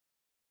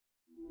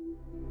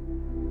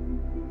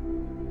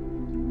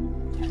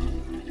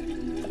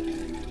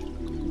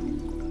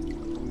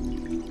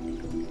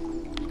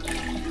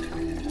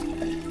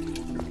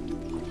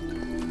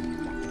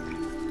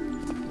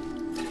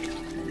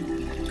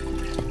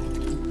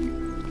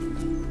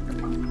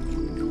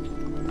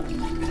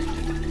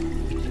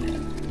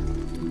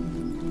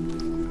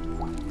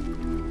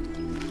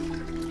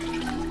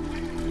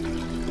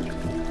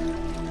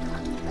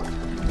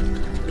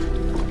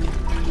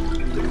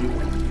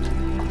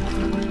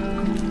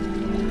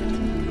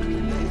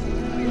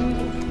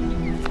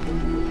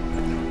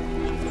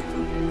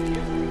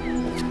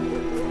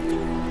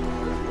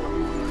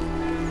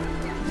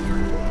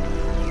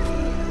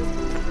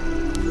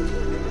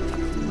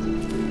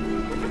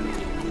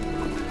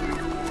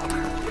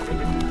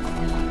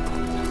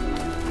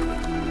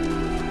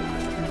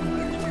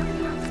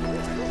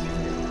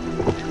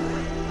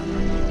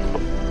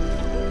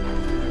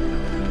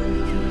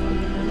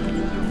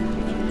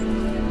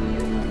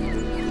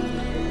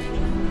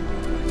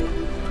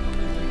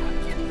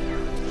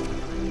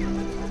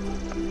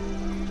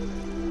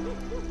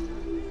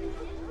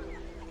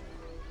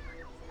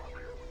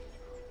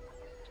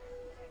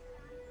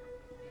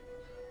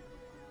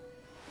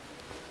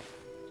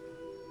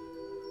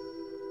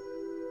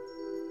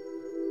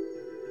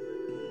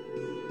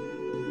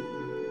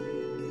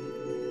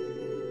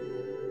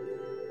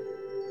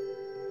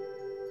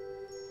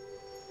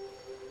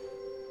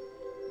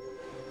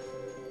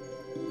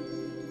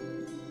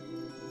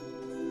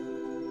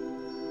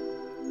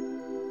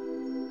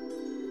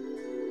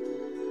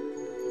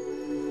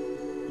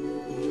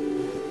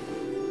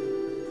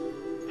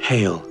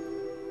Hail,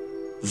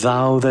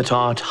 thou that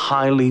art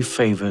highly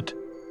favored,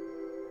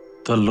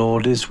 the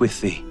Lord is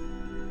with thee.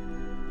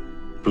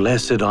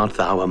 Blessed art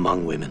thou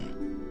among women.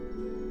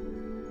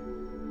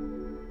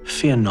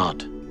 Fear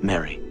not,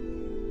 Mary,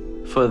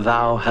 for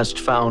thou hast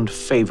found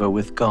favor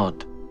with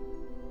God.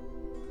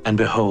 And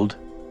behold,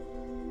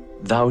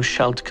 thou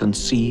shalt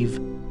conceive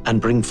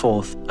and bring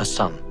forth a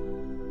son.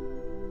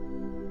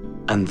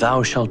 And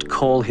thou shalt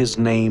call his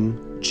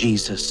name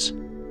Jesus.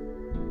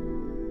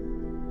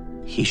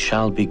 He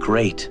shall be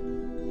great,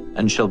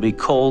 and shall be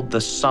called the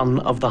Son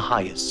of the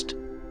Highest.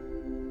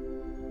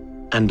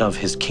 And of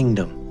his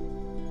kingdom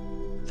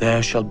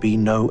there shall be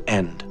no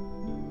end.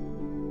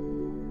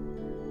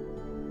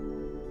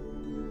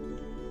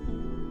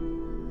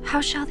 How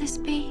shall this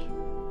be,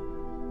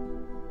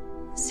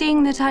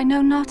 seeing that I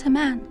know not a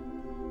man?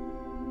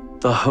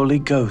 The Holy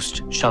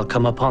Ghost shall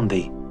come upon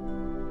thee,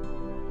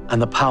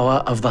 and the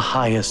power of the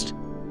Highest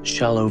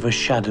shall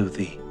overshadow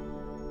thee.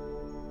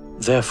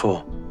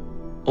 Therefore,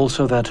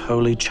 also that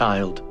holy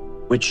child,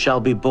 which shall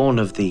be born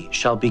of thee,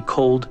 shall be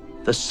called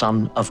the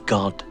Son of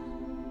God.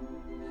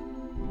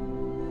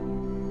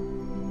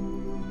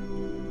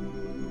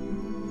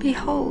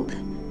 Behold,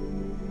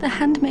 the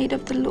handmaid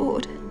of the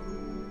Lord.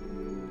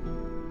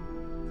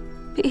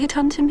 Be it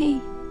unto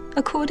me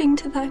according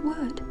to thy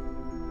word.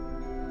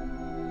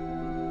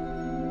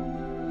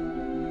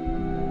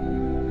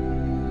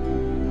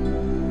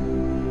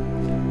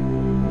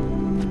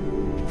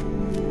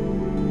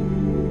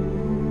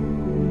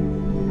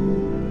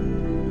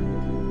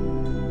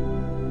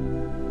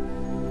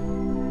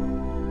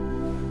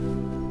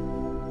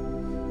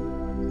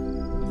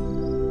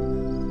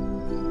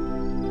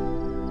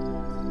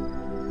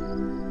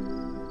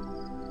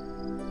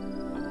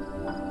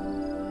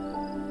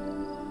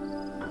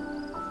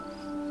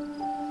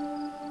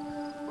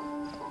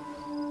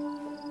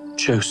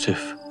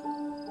 Joseph,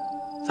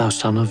 thou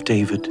son of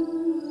David,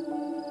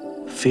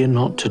 fear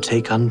not to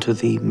take unto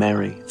thee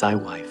Mary thy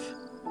wife,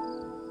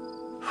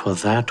 for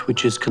that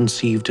which is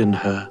conceived in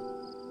her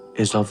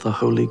is of the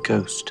Holy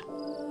Ghost.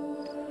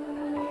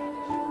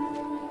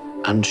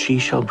 And she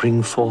shall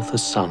bring forth a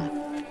son,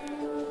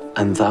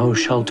 and thou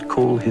shalt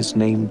call his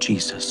name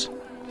Jesus,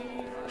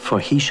 for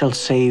he shall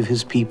save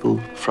his people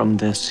from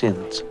their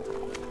sins.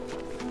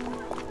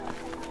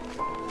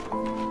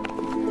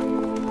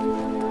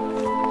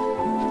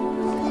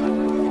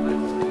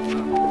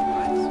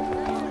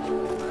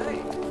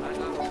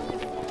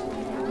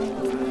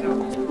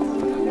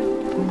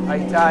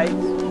 Aitai,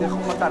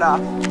 Nechomatara,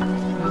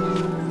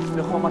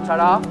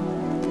 Nechomatara,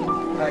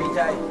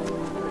 Aitai,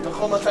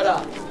 Nechomatara,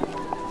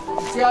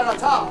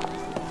 Tiarata.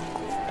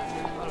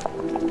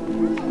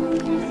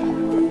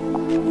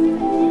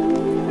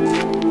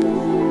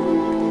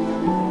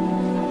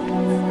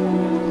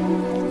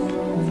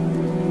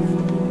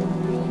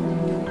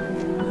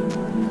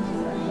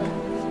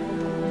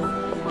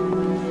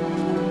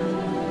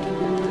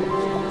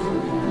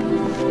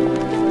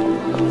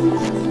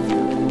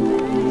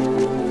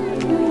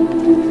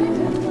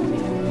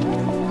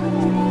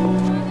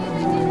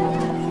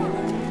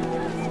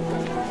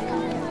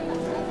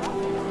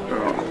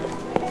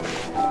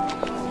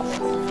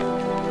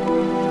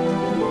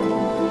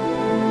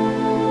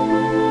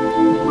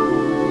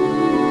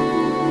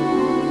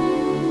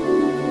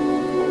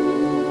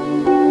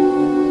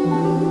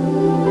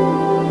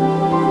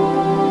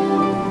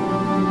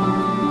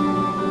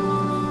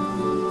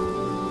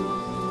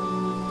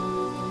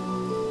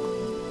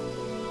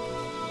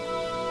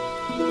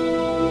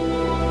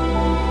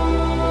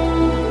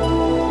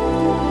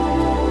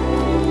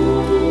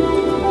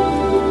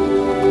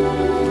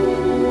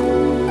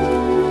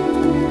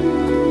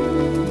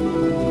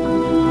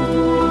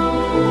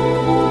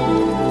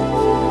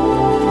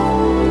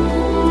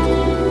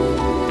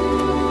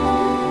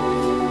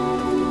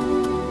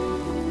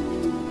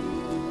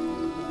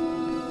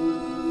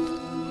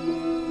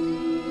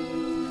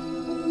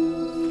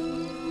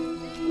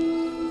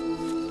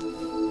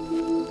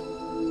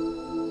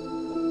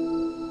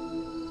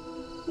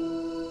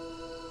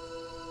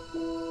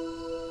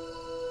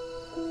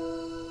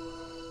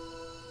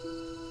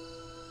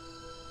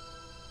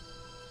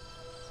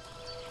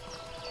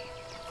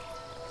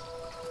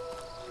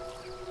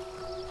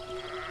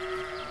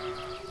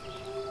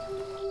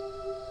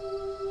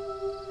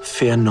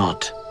 Fear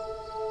not,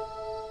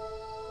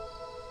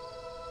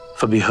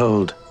 for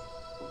behold,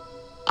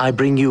 I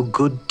bring you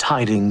good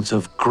tidings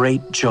of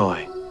great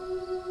joy,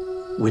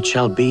 which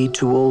shall be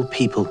to all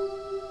people.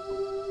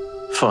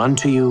 For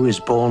unto you is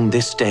born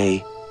this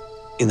day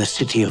in the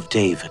city of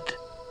David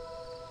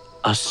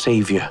a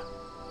Savior,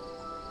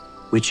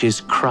 which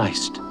is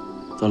Christ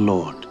the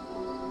Lord.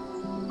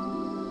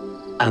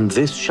 And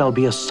this shall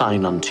be a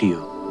sign unto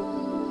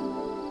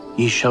you.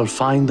 Ye shall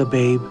find the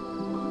babe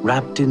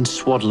wrapped in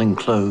swaddling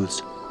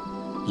clothes,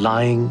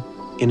 lying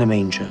in a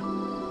manger.